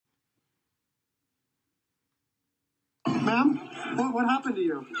Ma'am, what happened to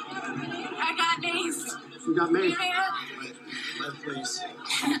you? I got maced. You got maced? Please.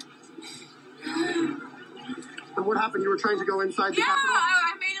 And what happened? You were trying to go inside the Capitol?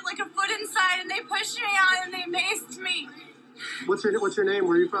 I made it like a foot inside, and they pushed me out, and they maced me. What's your name?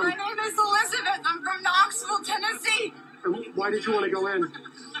 Where are you from? My name is Elizabeth. I'm from Knoxville, Tennessee. And why did you want to go in?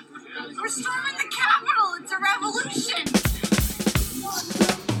 We're storming the Capitol. It's a revolution.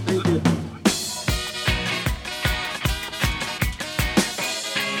 Thank you.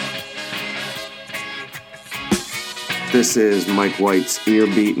 This is Mike White's Ear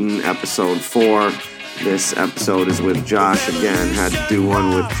Beaten, episode 4. This episode is with Josh again. Had to do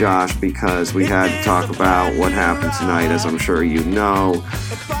one with Josh because we had to talk about what happened tonight, as I'm sure you know.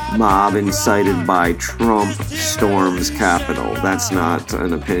 Mob incited by Trump storms Capitol. That's not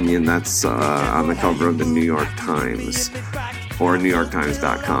an opinion. That's on the cover of the New York Times, or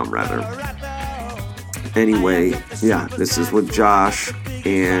NewYorkTimes.com, rather. Anyway, yeah, this is with Josh,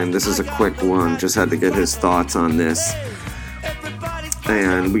 and this is a quick one. Just had to get his thoughts on this.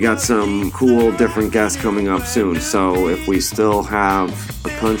 And we got some cool, different guests coming up soon. So if we still have a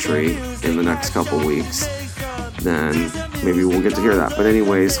country in the next couple weeks, then maybe we'll get to hear that. But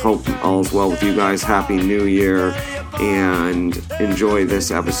anyways, hope all's well with you guys. Happy New Year, and enjoy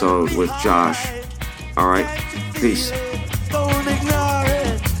this episode with Josh. All right, peace.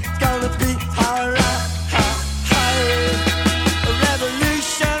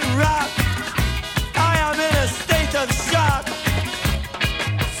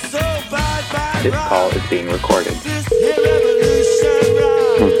 This call is being recorded.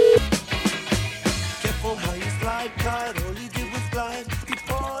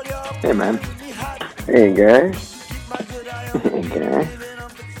 Hey, man. Hey, guy. Hey, guy.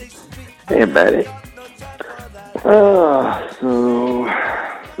 Hey, buddy. So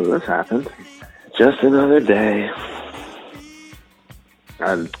this happened. Just another day.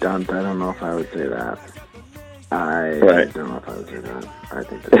 I don't know if I would say that. I Right. don't know if I would say that. I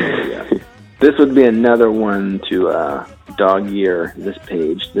think that's yeah. This would be another one to dog ear this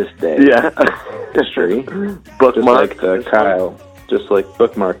page, this day. Yeah. History. Bookmark. Just like Kyle. Just like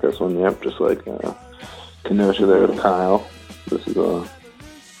bookmark this one, yep. Just like Kenosha there with Kyle. This is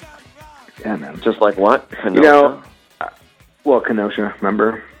yeah, man. Just like what? Kenosha? You know, Kenosha,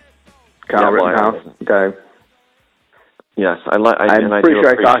 remember? Kyle Rittenhouse guy. Yes, I'm pretty sure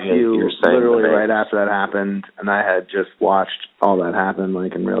I talked to you literally right after that happened, and I had just watched all that happen,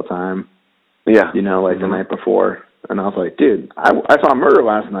 like, in real time. Yeah. You know, like the night before. And I was like, dude, I saw a murder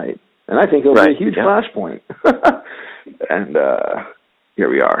last night, and I think it'll be a huge flashpoint. And here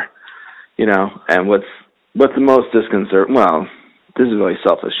we are. You know, and what's the most disconcerting? Well, this is really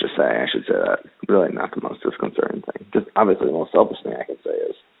selfish to say. I should say that. Really not the most disconcerting thing. Just obviously the most selfish thing I can say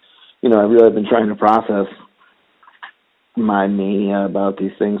is, you know, I've really been trying to process my mania about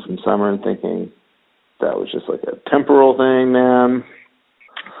these things from summer and thinking that was just like a temporal thing, man.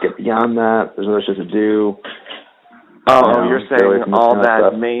 Get beyond that. There's other shit to do. Oh, you're saying all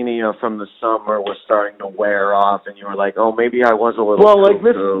that mania from the summer was starting to wear off, and you were like, oh, maybe I was a little like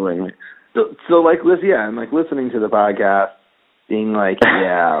this. So like, I'm like listening to the podcast, being like,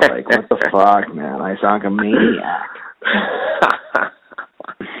 yeah, like what the fuck, man? I sound like a maniac,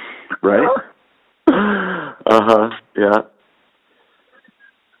 right? Yeah.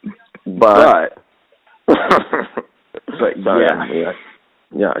 But sorry, yeah.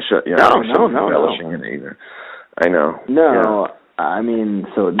 No. Relishing it either. I know. No, yeah. I mean,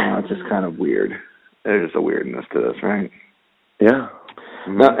 so now it's just kind of weird. There's just a weirdness to this, right? Yeah.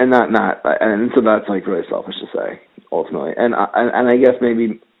 No, and so that's like really selfish to say, ultimately, and I guess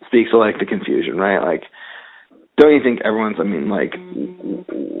maybe speaks to like the confusion, right? Like, don't you think everyone's? I mean, like,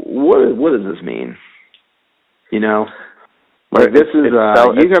 what does this mean? You know, like this is you have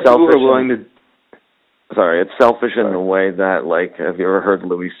people who are willing to. Sorry, it's selfish in the way that, like, have you ever heard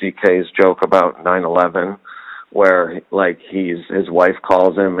Louis C.K.'s joke about 9/11, where, like, his wife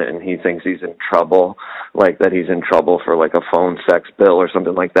calls him and he thinks he's in trouble, like that he's in trouble for, like, a phone sex bill or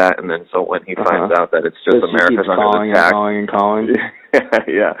something like that, and then so when he finds out that it's just America's under attack, calling.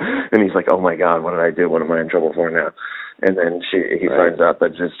 yeah, and he's like, oh my God, what did I do? What am I in trouble for now? And then he finds out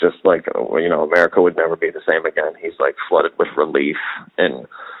that it's just like, you know, America would never be the same again. He's like flooded with relief and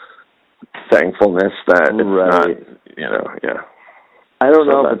thankfulness that it's not, you know, yeah. I don't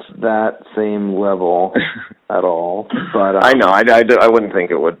know if it's that same level at all, but I know I wouldn't think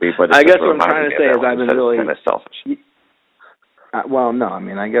it would be, but it's I guess what I'm trying to say is I've been really kind of selfish. Well, no, I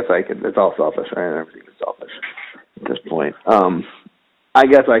mean, I guess I could. It's all selfish, right? Everything is selfish at this point. I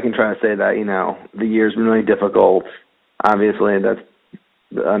guess I can try to say that, you know, the year's been really difficult. Obviously, that's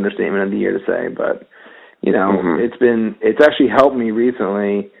the understatement of the year to say, but You know, it's actually helped me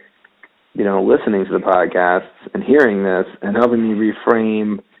recently, you know, listening to the podcasts and hearing this and helping me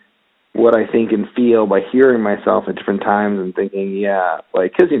reframe what I think and feel by hearing myself at different times and thinking, yeah,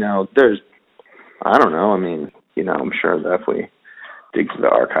 like, because, you know, I don't know, I mean, you know, I'm sure that if we dig through the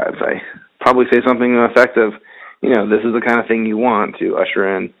archives, I probably say something effective, you know, this is the kind of thing you want to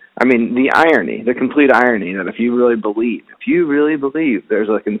usher in. I mean, the irony, the complete irony that if you really believe there's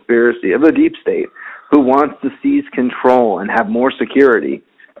a conspiracy of a deep state who wants to seize control and have more security,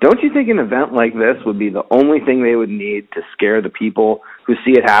 don't you think an event like this would be the only thing they would need to scare the people who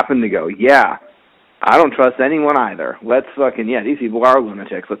see it happen to go, yeah, I don't trust anyone either. Let's these people are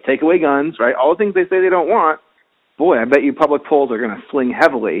lunatics. Let's take away guns, right? All the things they say they don't want. Boy, I bet you public polls are going to swing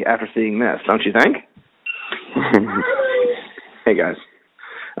heavily after seeing this, don't you think? Hey, guys.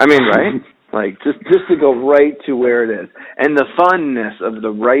 I mean, right? Like, just to go right to where it is. And the funness of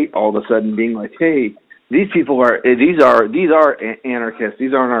the right all of a sudden being like, hey, these are anarchists.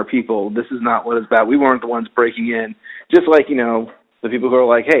 These aren't our people. This is not what it's about. We weren't the ones breaking in. Just like, you know, the people who are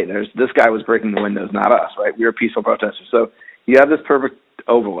like, hey, this guy was breaking the windows, not us, right? We were peaceful protesters. So you have this perfect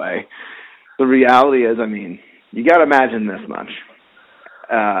overlay. The reality is, I mean, you got to imagine this much.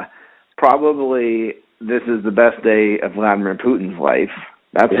 Probably this is the best day of Vladimir Putin's life.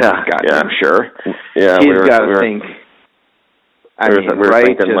 That's I'm sure. Yeah, he's got to think. We were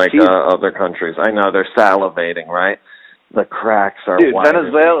thinking like other countries. I know they're salivating, right? The cracks are wide.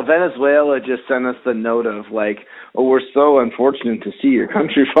 Venezuela just sent us the note of like, oh, we're so unfortunate to see your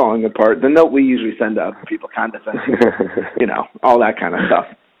country falling apart. The note we usually send out to people condescending, you know, all that kind of stuff.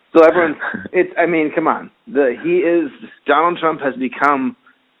 So everyone, come on. Donald Trump has become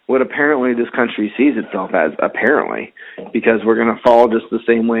what apparently this country sees itself as, apparently, because we're going to fall just the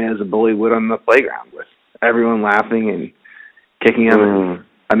same way as a bully would on the playground, with everyone laughing and kicking him.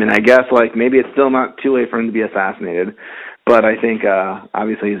 I mean, I guess, like, maybe it's still not too late for him to be assassinated, but I think,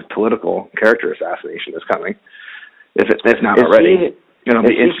 obviously, his political character assassination is coming, if not already. Is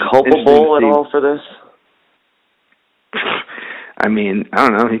he culpable at all for this? I mean, I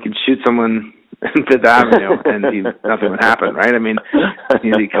don't know. He could shoot someone in Fifth Avenue and nothing would happen, right? I mean,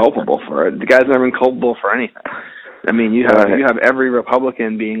 he'd be culpable for it. The guy's never been culpable for anything. I mean, you have every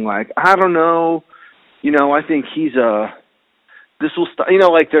Republican being like, I don't know, you know, I think he's this will stop, you know,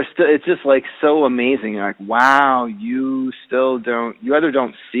 like it's just like so amazing. You're like, wow, you either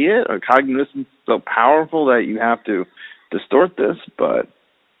don't see it or cognizance is so powerful that you have to distort this, but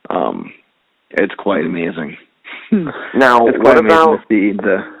it's quite amazing. Now, it's quite amazing to see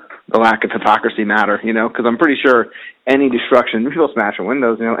the lack of hypocrisy matter, you know, because I'm pretty sure any destruction, people smashing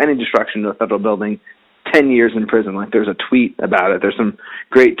windows, you know, any destruction to a federal building, 10 years in prison. Like, there's a tweet about it. There's some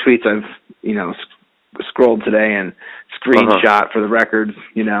great tweets I've, you know, scrolled today and screenshot for the records,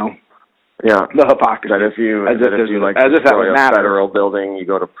 you know. Yeah. The hypocrisy. That if you destroy a federal building, you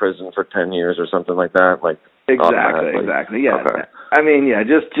go to prison for 10 years or something like that. Like, Exactly. Yeah. Okay. I mean, yeah,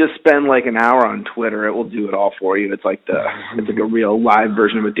 just spend like an hour on Twitter. It will do it all for you. It's like a real live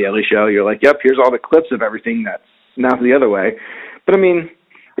version of a Daily Show. You're like, yep, here's all the clips of everything that's now the other way. But I mean,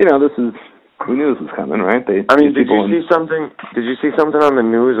 you know, we knew this was coming, right? Did you see something on the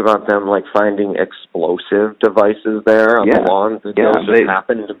news about them like finding explosive devices there on the lawn?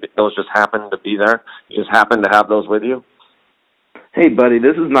 Those just happened to be there. You just happened to have those with you? Hey, buddy,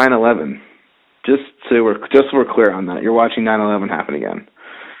 this is 9/11. Just so we're clear on that, you're watching 9/11 happen again.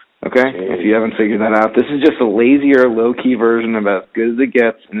 Okay? Jeez. If you haven't figured that out, this is just a lazier, low-key version of as good as it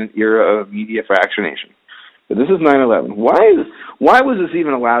gets in an era of media fractionation. But this is 9/11. Why was this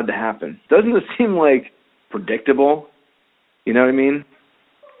even allowed to happen? Doesn't it seem like predictable? You know what I mean?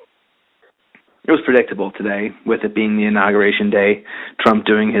 It was predictable today, with it being the inauguration day, Trump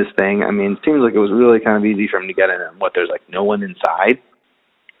doing his thing. I mean, it seems like it was really kind of easy for him to get in. And there's like no one inside.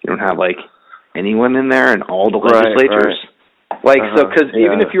 You don't have like anyone in there, and all the legislators. Right. Like, so, because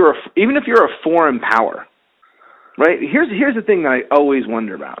even if you're a foreign power, right? Here's the thing that I always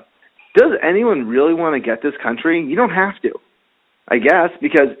wonder about. Does anyone really want to get this country? You don't have to, I guess,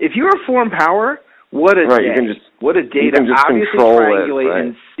 because if you're a foreign power, what a day to obviously triangulate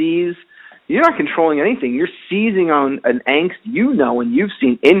and seize. You're not controlling anything. You're seizing on an angst you know and you've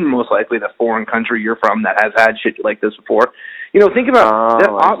seen in most likely the foreign country you're from that has had shit like this before. You know, think about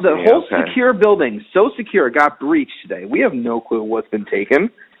the whole secure building, so secure, got breached today. We have no clue what's been taken.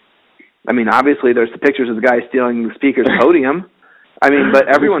 I mean, obviously there's the pictures of the guy stealing the speaker's podium. I mean, but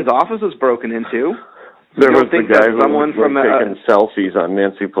everyone's office was broken into. There was the guy who was taking selfies on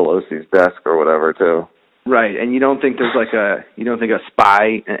Nancy Pelosi's desk or whatever, too. Right, and you don't think a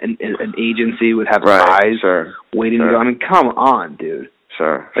spy, an agency would have spies waiting to go? I mean, come on, dude.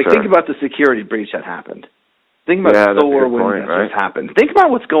 Sure. Think about the security breach that happened. Think about SolarWinds that just happened. Think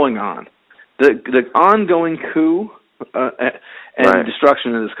about what's going on. The ongoing coup and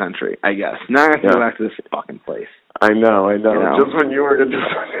destruction of this country, I guess. Now I have to go back to this fucking place. I know. Just when you were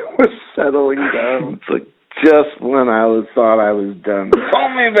was settling down. It's like just when I thought I was done. Pull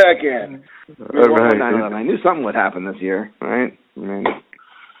me back in. I knew something would happen this year, right?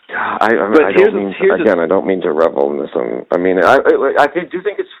 I don't mean to revel in this. I mean, I do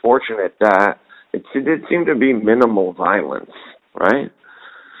think it's fortunate that it did seem to be minimal violence, right?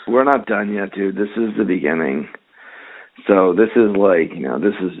 We're not done yet, dude. This is the beginning. So this is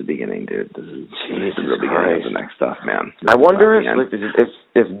this is the beginning, dude. This is the beginning of the next stuff, man. I wonder if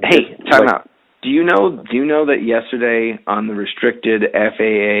hey, time out. Do you know that yesterday on the restricted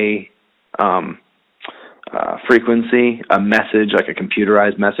FAA frequency, a message, like a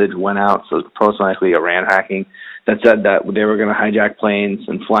computerized message, went out, so most likely Iran hacking, that said that they were going to hijack planes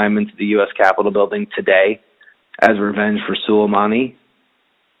and fly them into the U.S. Capitol building today as revenge for Soleimani?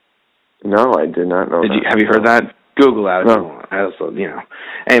 No, I did not know that. Have you heard that? Google that if no. you want. Also,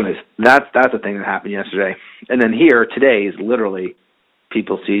 Anyways, that's a thing that happened yesterday. And then here, today, is literally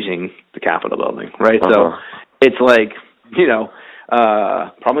people sieging the Capitol building, right? So it's like,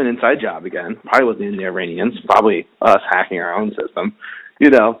 probably an inside job again. Probably wasn't the Iranians. Probably us hacking our own system,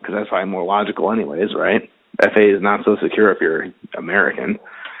 because that's probably more logical anyways, right? FAA is not so secure if you're American.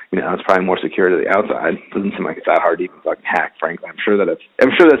 It's probably more secure to the outside. Doesn't seem like it's that hard to even fucking hack, frankly. I'm sure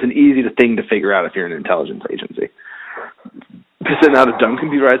that's an easy thing to figure out if you're an intelligence agency. To send out a dumb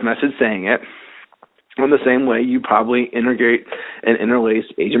computerized message saying it, in the same way you probably integrate and interlace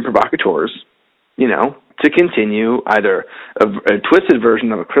agent provocateurs, to continue either a twisted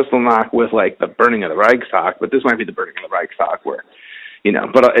version of a Kristallnacht with like the burning of the Reichstag, but this might be the burning of the Reichstag where,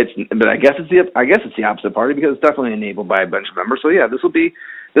 but I guess it's the opposite party because it's definitely enabled by a bunch of members. So yeah, this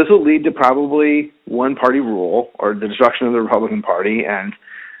will lead to probably one party rule or the destruction of the Republican Party, and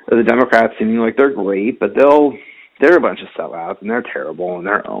the Democrats seeming like they're great, but they're a bunch of sellouts and they're terrible and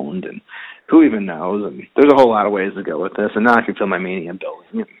they're owned and who even knows, and there's a whole lot of ways to go with this, and now I can feel my mania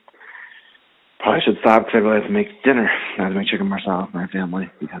building. Probably should stop because I really have to make dinner. I have to make chicken marsala for my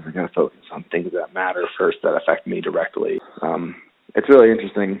family because I got to focus on things that matter first that affect me directly. It's really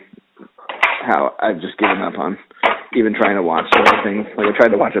interesting how I've just given up on even trying to watch certain things. Like I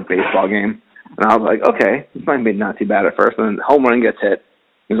tried to watch a baseball game, and I was like, okay, this might be not too bad at first. And then the home run gets hit.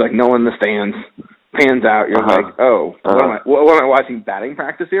 There's like no one in the stands. Pans out. You're like, oh, what am I watching batting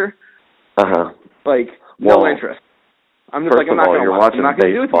practice here? Like, no interest. I'm just first I'm not going to watch. You're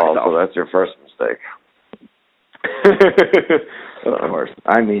watching baseball, so that's your first mistake. Of course.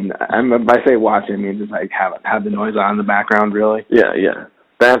 I mean, I say watch, I mean just like have the noise on in the background, really. Yeah.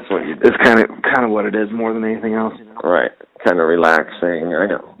 That's what you do. It's kind of what it is more than anything else. Right. Kind of relaxing. I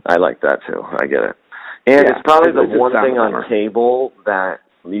know. I like that too. I get it. And it's probably the one thing on cable that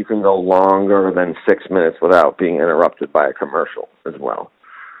you can go longer than 6 minutes without being interrupted by a commercial as well.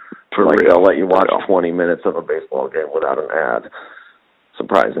 They'll let you watch 20 minutes of a baseball game without an ad,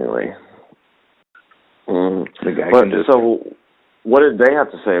 surprisingly. So what did they have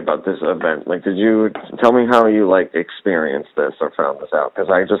to say about this event? Like, did you tell me how you experienced this or found this out? Because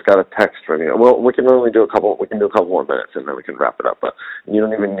I just got a text from you. Well, we can only do a couple more minutes and then we can wrap it up. But you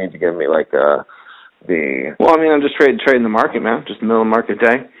don't even need to give me the. Well, I mean, I'm just trading the market, man. Just middle of market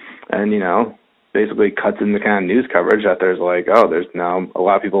day, and basically cuts in the kind of news coverage that there's there's now a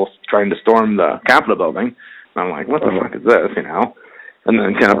lot of people trying to storm the Capitol building. And I'm like, what the fuck is this, And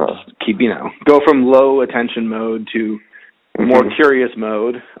then kind of keep, go from low attention mode to more curious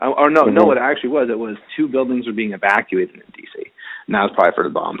mode. What it actually was, it was 2 buildings were being evacuated in D.C. And that was probably for the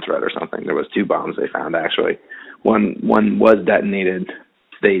bomb threat or something. There was 2 bombs they found, actually. One was detonated.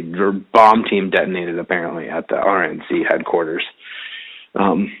 Their bomb team detonated, apparently, at the RNC headquarters.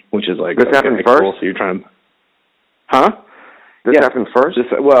 Which is this happened first? Cool, so you're trying to... This happened first?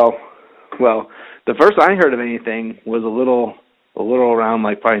 Well, the first I heard of anything was a little around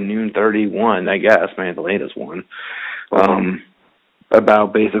probably noon 31, I guess, maybe the latest one,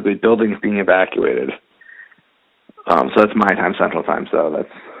 about basically buildings being evacuated. So that's my time, Central Time, so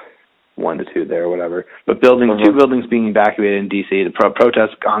that's 1 to 2 there, or whatever. But 2 buildings being evacuated in D.C., the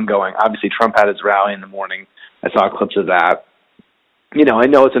protests ongoing. Obviously, Trump had his rally in the morning. I saw clips of that. I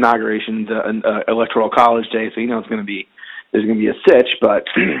know it's inauguration, electoral college day, so there's going to be a sitch, but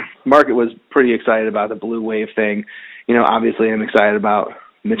market was pretty excited about the blue wave thing. Obviously I'm excited about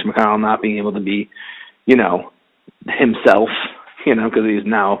Mitch McConnell not being able to be, himself, because he's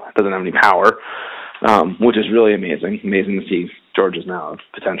now doesn't have any power, which is really amazing. Amazing to see Georgia's now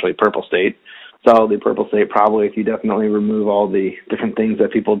potentially purple state. solidly purple state, probably, if you definitely remove all the different things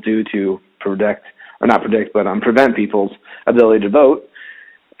that people do to prevent people's ability to vote.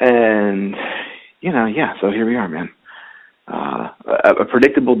 And, so here we are, man. A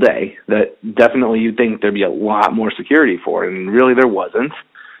predictable day that definitely you'd think there'd be a lot more security for, and really there wasn't,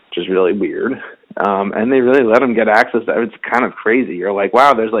 which is really weird. And they really let them get access. It's kind of crazy. You're like,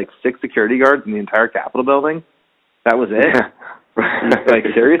 wow, there's like 6 security guards in the entire Capitol building? That was it? Like,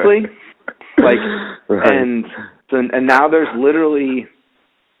 seriously? Like, right. And now there's literally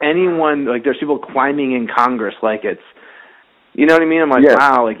anyone, like, there's people climbing in Congress like it's, you know what I mean? I'm like,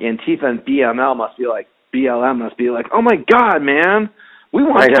 wow, like, Antifa and BLM must be like, oh my God, man, we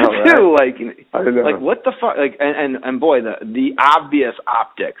want you too. Right? Like what the fuck? Like, and boy, the obvious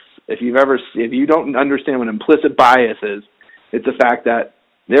optics. If you don't understand what implicit bias is, it's the fact that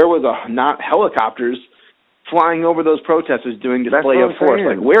there was not helicopters flying over those protesters doing display of force.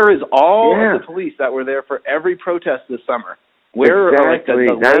 Like, where is all of the police that were there for every protest this summer? Where are like the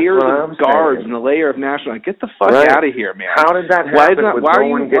layers of guards and the layer of national? Like, get the fuck out of here, man! How did that happen? Why are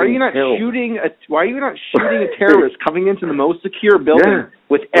you not shooting a terrorist coming into the most secure building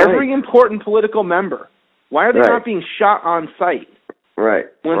with every important political member? Why are they not being shot on sight? Right.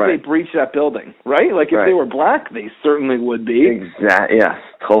 Once they breach that building, right? Like, if they were black, they certainly would be. Exactly. Yes,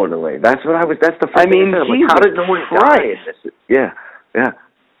 totally. That's what I was. That's the. I mean, how did no one die? Yeah.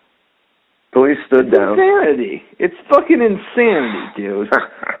 Police stood down. Insanity. It's fucking insanity, dude.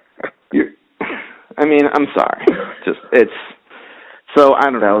 I mean, I'm sorry. So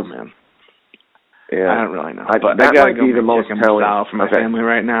I don't know, man. Yeah. I don't really know. But I gotta go the most telling for my family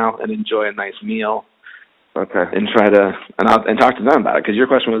right now and enjoy a nice meal. Okay. And try to and talk to them about it, because your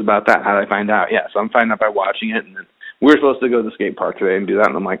question was about that. How did I find out? Yeah, so I'm finding out by watching it, and then we were supposed to go to the skate park today and do that,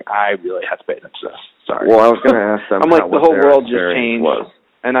 and I'm like, I really have to pay attention to this. Sorry. Well, I was going to ask them. I'm like, the whole world just changed.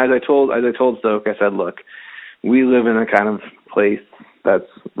 And as I told Stoke, I said, look, we live in a kind of place that's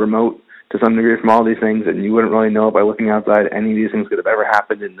remote to some degree from all these things, and you wouldn't really know it by looking outside. Any of these things could have ever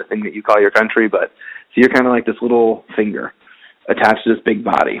happened in the thing that you call your country, but so you're kind of like this little finger attached to this big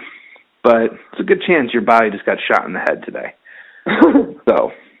body. But it's a good chance your body just got shot in the head today.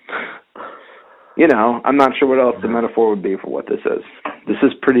 So, I'm not sure what else the metaphor would be for what this is. This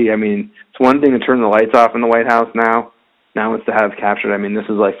is pretty, it's one thing to turn the lights off in the White House now. Now it's to have captured. This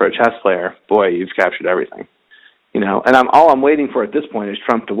is like for a chess player. Boy, you've captured everything. And all I'm waiting for at this point is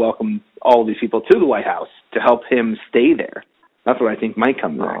Trump to welcome all of these people to the White House to help him stay there. That's what I think might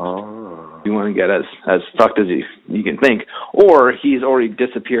come next. Oh. You want to get as fucked as you can think. Or he's already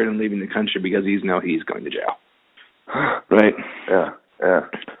disappeared and leaving the country because he's going to jail. Right? Yeah.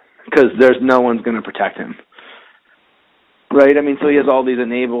 Because there's no one's going to protect him. Right? So he has all these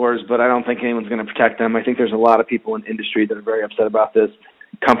enablers, but I don't think anyone's going to protect them. I think there's a lot of people in industry that are very upset about this.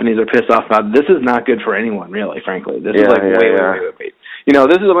 Companies are pissed off about it. This is not good for anyone, really, frankly. This is way.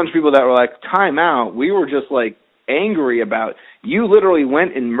 This is a bunch of people that were like, time out. We were just like angry about, you literally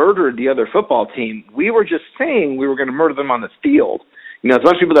went and murdered the other football team. We were just saying we were going to murder them on the field. It's a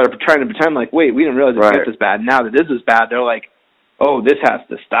bunch of people that are trying to pretend like, wait, we didn't realize it was this bad. Now that this is bad, they're like, oh, this has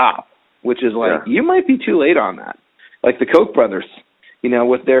to stop, which is like, you might be too late on that. Like the Koch brothers,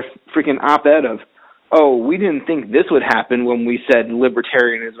 with their freaking op-ed of, oh, we didn't think this would happen when we said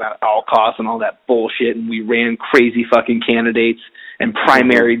libertarianism at all costs and all that bullshit, and we ran crazy fucking candidates and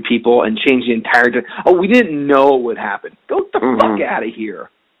primaried people and changed the entire... Oh, we didn't know it would happen. Go the fuck out of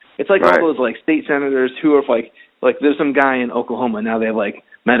here. It's like all those like state senators who are like there's some guy in Oklahoma, now they have like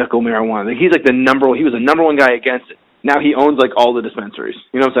medical marijuana. He's like he was the number one guy against it. Now he owns like all the dispensaries.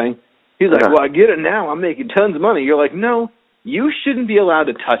 You know what I'm saying? He's like, well, I get it now. I'm making tons of money. You're like, no, you shouldn't be allowed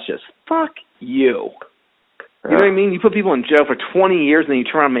to touch this. Fuck you. You know what I mean? You put people in jail for 20 years and then you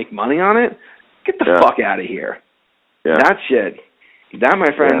try to make money on it? Get the fuck out of here. Yeah. That shit, that, my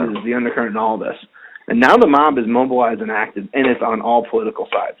friend, is the undercurrent in all this. And now the mob is mobilized and active, and it's on all political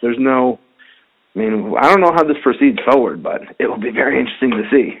sides. There's no, I don't know how this proceeds forward, but it will be very interesting to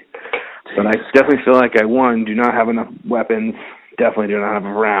see. But I definitely feel like do not have enough weapons, definitely do not have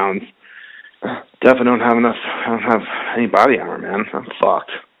enough rounds. Definitely don't have any body armor, man. I'm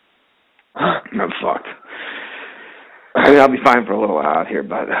fucked. I'll be fine for a little while out here,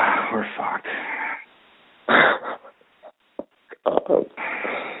 but we're fucked.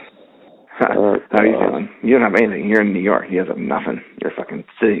 How are you feeling? You don't have anything. You're in New York. You guys have nothing. You're a fucking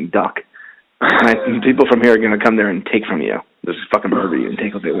sitting duck. And people from here are going to come there and take from you. They'll just fucking murder you and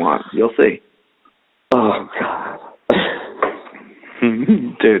take what they want. You'll see. Oh, God.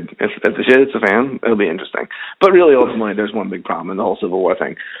 Dude, if the shit hits the fan, it'll be interesting. But really, ultimately, there's one big problem in the whole Civil War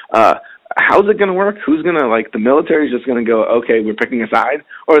thing. how's it going to work? Who's going to, like, the military's just going to go, okay, we're picking a side?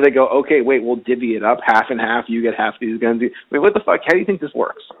 Or they go, okay, wait, we'll divvy it up half and half, you get half these guns. Wait, what the fuck? How do you think this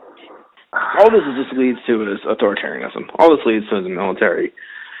works? All this just leads to is authoritarianism. All this leads to is the military.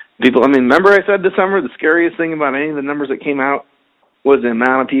 People, I mean, remember I said this summer, the scariest thing about any of the numbers that came out was the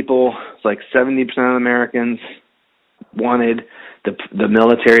amount of people, it's like 70% of Americans wanted the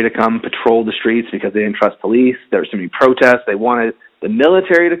military to come patrol the streets because they didn't trust police. There were so many protests. They wanted the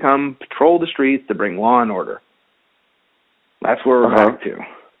military to come patrol the streets to bring law and order. That's where we're back to.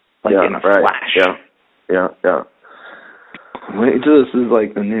 Like in a flash. Yeah. Wait till this is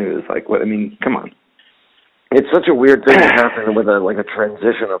like the news. Like, what? I mean, come on. It's such a weird thing to happen with a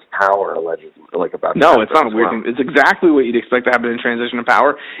transition of power, allegedly. No, it's not a weird thing. It's exactly what you'd expect to happen in transition of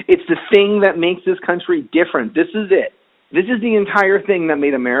power. It's the thing that makes this country different. This is it. This is the entire thing that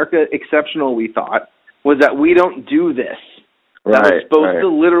made America exceptional, we thought, was that we don't do this. That was supposed to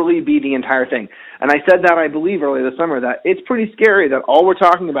literally be the entire thing. And I said that, I believe, earlier this summer, that it's pretty scary that all we're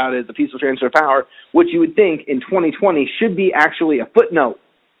talking about is the peaceful transfer of power, which you would think in 2020 should be actually a footnote.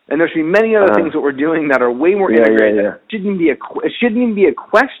 And there should be many other things that we're doing that are way more integrated. It shouldn't even be a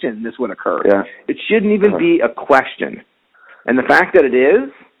question this would occur. Yeah. It shouldn't even be a question. And the fact that it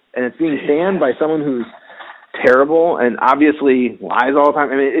is, and it's being banned by someone who's terrible and obviously lies all the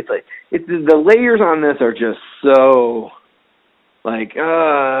time. I mean, it's like the layers on this are just so like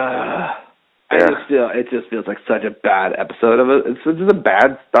it just feels like such a bad episode of it. It's just a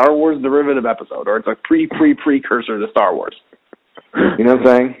bad Star Wars derivative episode, or it's like precursor to Star Wars. You know what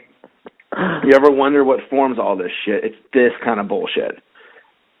I'm saying? You ever wonder what forms all this shit? It's this kind of bullshit.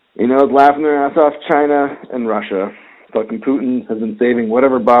 You know, it's laughing their ass off China and Russia. Fucking Putin has been saving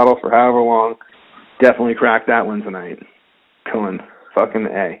whatever bottle for however long. Definitely cracked that one tonight. Cohen. Fucking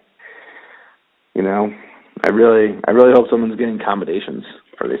A. You know? I really hope someone's getting accommodations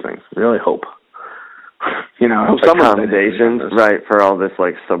for these things. I really hope. You know, I hope someone's accommodations, right, for all this,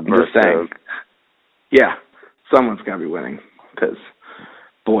 like, subversive. Yeah. Someone's got to be winning. Because,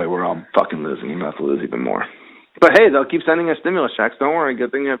 boy, we're all fucking losing. You have to lose even more. But, hey, they'll keep sending us stimulus checks. Don't worry.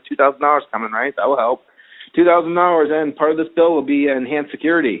 Good thing you have $2,000 coming, right? That will help. $2,000, and part of this bill will be enhanced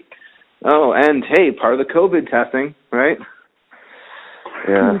security. Oh, and, hey, part of the COVID testing, right?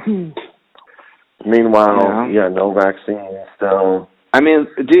 Yeah. Meanwhile, no vaccine still. I mean,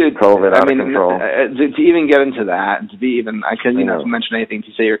 dude, COVID out of control. To even get into that, to be even, I couldn't even mention anything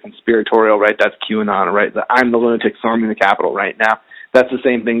to say you're conspiratorial, right? That's QAnon, right? I'm the lunatic storming the Capitol right now. That's the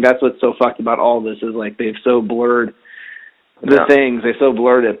same thing. That's what's so fucked about all this is, like, they've so blurred the things. They so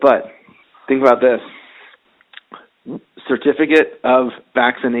blurred it. But think about this. Certificate of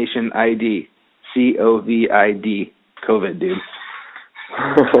Vaccination ID. COVID, COVID, dude.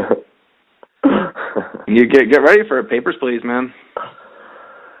 You get ready for it. Papers, please, man.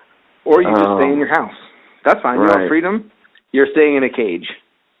 Or you just stay in your house. That's fine. You want freedom? You're staying in a cage.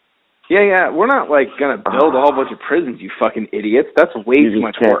 Yeah. We're not, like, going to build a whole bunch of prisons, you fucking idiots. That's way too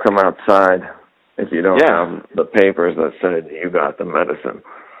much work. You can't come outside if you don't have the papers that say you got the medicine.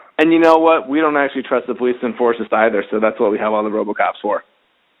 And you know what? We don't actually trust the police to enforce this either, so that's what we have all the RoboCops for.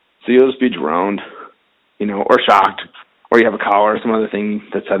 So you'll just be droned, or shocked, or you have a collar or some other thing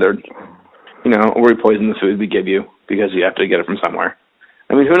that's tethered, or we poison the food we give you because you have to get it from somewhere.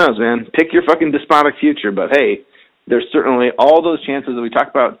 I mean, who knows, man? Pick your fucking despotic future, but hey, there's certainly all those chances that we talk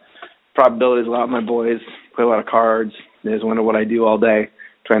about, probabilities. A lot of my boys play a lot of cards. They just wonder what I do all day,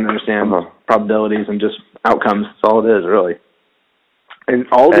 trying to understand probabilities and just outcomes. That's all it is, really. And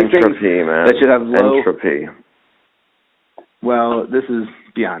all these things that should have low... Entropy. Well, this is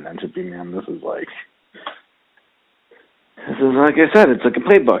beyond entropy, man. This is like I said, it's like a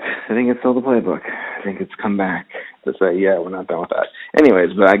playbook. I think it's still the playbook. I think it's come back to say, we're not done with that.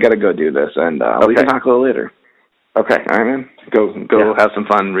 Anyways, but I got to go do this, and we can talk a little later. Okay. All right, man? Go have some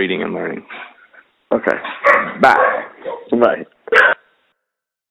fun reading and learning. Okay. Bye. Bye.